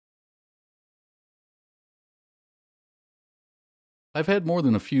I've had more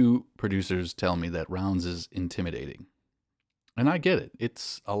than a few producers tell me that rounds is intimidating. And I get it.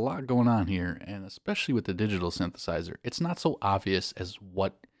 It's a lot going on here, and especially with the digital synthesizer, it's not so obvious as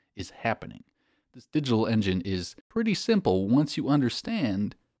what is happening. This digital engine is pretty simple once you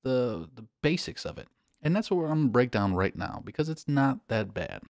understand the basics of it. And that's what I'm going to break down right now, because it's not that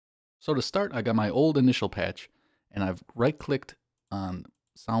bad. So to start, I got my old initial patch, and I've right-clicked on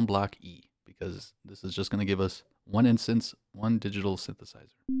Sound Block E, because this is just going to give us one instance, one digital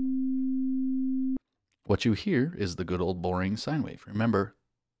synthesizer. What you hear is the good old boring sine wave. Remember,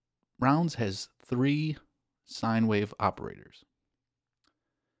 Rounds has 3 sine wave operators.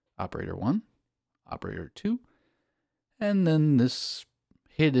 Operator 1, operator 2, and then this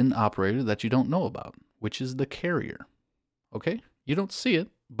hidden operator that you don't know about, which is the carrier. Okay? You don't see it,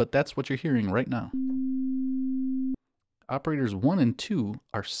 but that's what you're hearing right now. Operators 1 and 2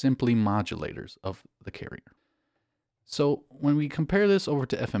 are simply modulators of the carrier. So when we compare this over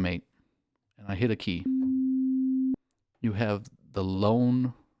to FM8, and I hit a key, you have the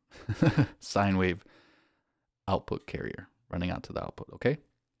lone sine wave output carrier running out to the output, okay?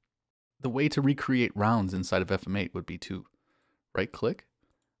 The way to recreate rounds inside of FM8 would be to right-click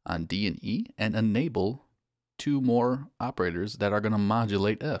on D and E and enable 2 more operators that are going to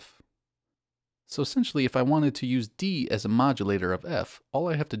modulate F. So essentially, if I wanted to use D as a modulator of F, all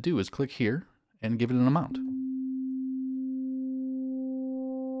I have to do is click here and give it an amount.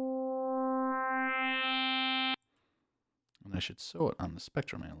 And I should show it on the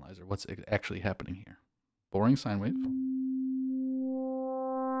spectrum analyzer, what's actually happening here. Boring sine wave.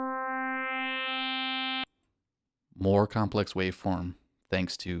 More complex waveform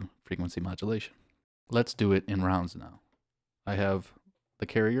thanks to frequency modulation. Let's do it in rounds now. I have the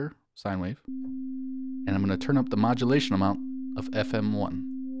carrier sine wave, and I'm going to turn up the modulation amount of FM1.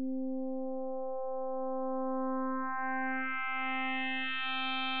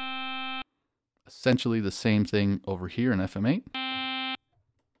 Essentially the same thing over here in FM8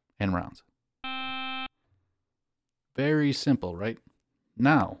 and rounds. Very simple, right?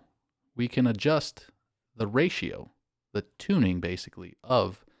 Now we can adjust the ratio, the tuning basically,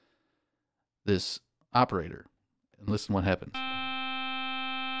 of this operator. And listen what happens.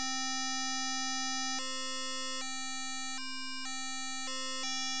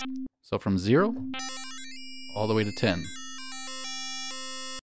 So from 0 all the way to 10.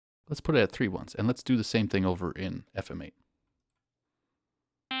 Let's put it at 3 once, and let's do the same thing over in FM8.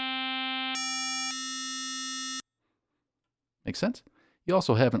 Make sense? You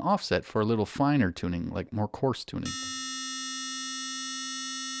also have an offset for a little finer tuning, like more coarse tuning.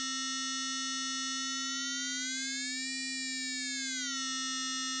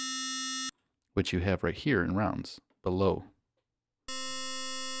 Which you have right here in rounds, below.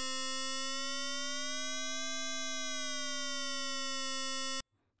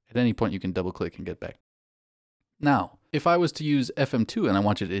 At any point you can double click and get back. Now, if I was to use FM2 and I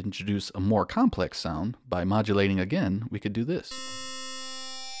wanted to introduce a more complex sound by modulating again, we could do this.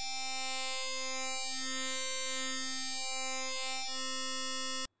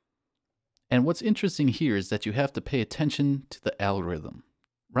 And what's interesting here is that you have to pay attention to the algorithm.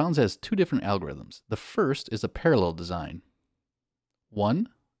 Rounds has 2 different algorithms. The first is a parallel design. 1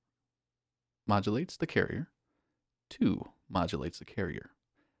 modulates the carrier, 2 modulates the carrier.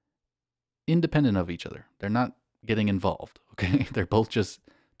 Independent of each other. They're not getting involved, okay? They're both just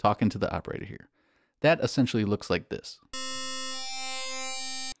talking to the operator here. That essentially looks like this.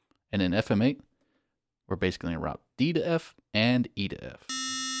 And in FM8, we're basically going to route D to F and E to F.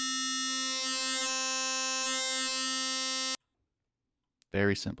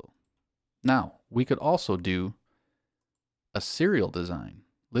 Very simple. Now, we could also do a serial design.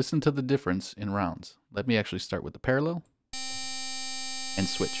 Listen to the difference in rounds. Let me actually start with the parallel and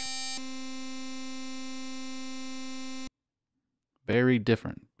switch. Very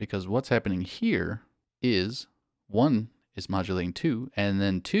different, because what's happening here is 1 is modulating 2, and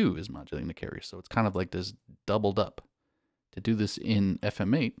then 2 is modulating the carrier. So it's kind of like this doubled up. To do this in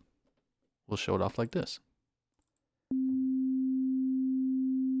FM8, we'll show it off like this.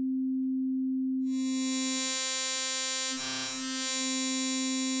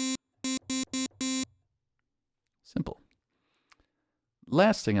 Simple.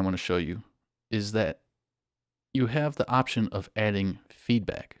 Last thing I want to show you is that you have the option of adding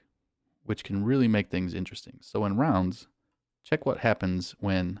feedback, which can really make things interesting. So in rounds, check what happens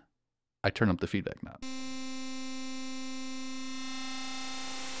when I turn up the feedback knob.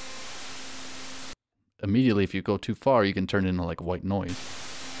 Immediately, if you go too far, you can turn it into like white noise.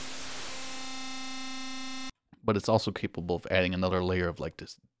 But it's also capable of adding another layer of like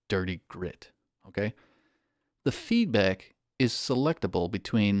this dirty grit, okay? The feedback is selectable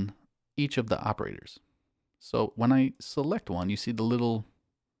between each of the operators. So when I select one, you see the little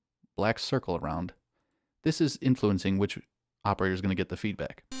black circle around. This is influencing which operator is going to get the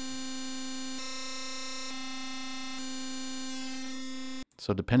feedback.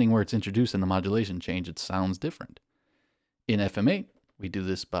 So depending where it's introduced in the modulation change, it sounds different. In FM8, we do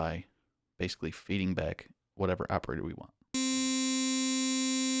this by basically feeding back whatever operator we want.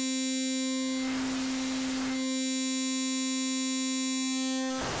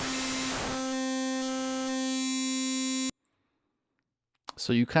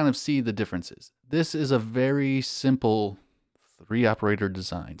 So you kind of see the differences. This is a very simple 3-operator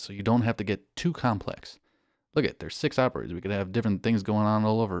design, so you don't have to get too complex. Look at, there's 6 operators. We could have different things going on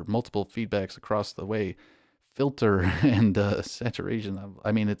all over, multiple feedbacks across the way, filter and saturation.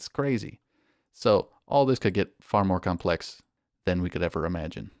 I mean, it's crazy. So all this could get far more complex than we could ever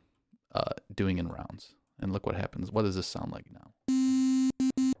imagine doing in rounds. And look what happens. What does this sound like now?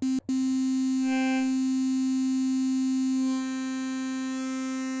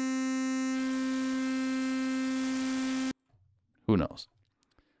 Who knows?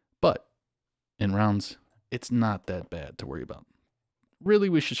 But in rounds, it's not that bad to worry about. Really,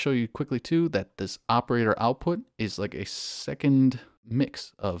 we should show you quickly too that this operator output is like a second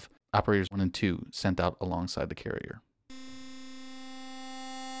mix of operators 1 and 2 sent out alongside the carrier.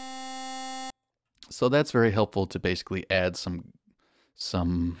 So that's very helpful to basically add some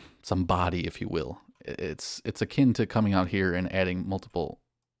body, if you will. It's akin to coming out here and adding multiple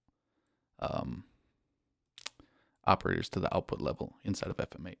operators to the output level inside of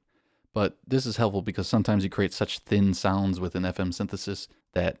FM8. But this is helpful because sometimes you create such thin sounds with an FM synthesis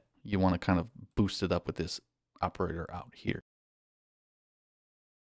that you want to kind of boost it up with this operator out here.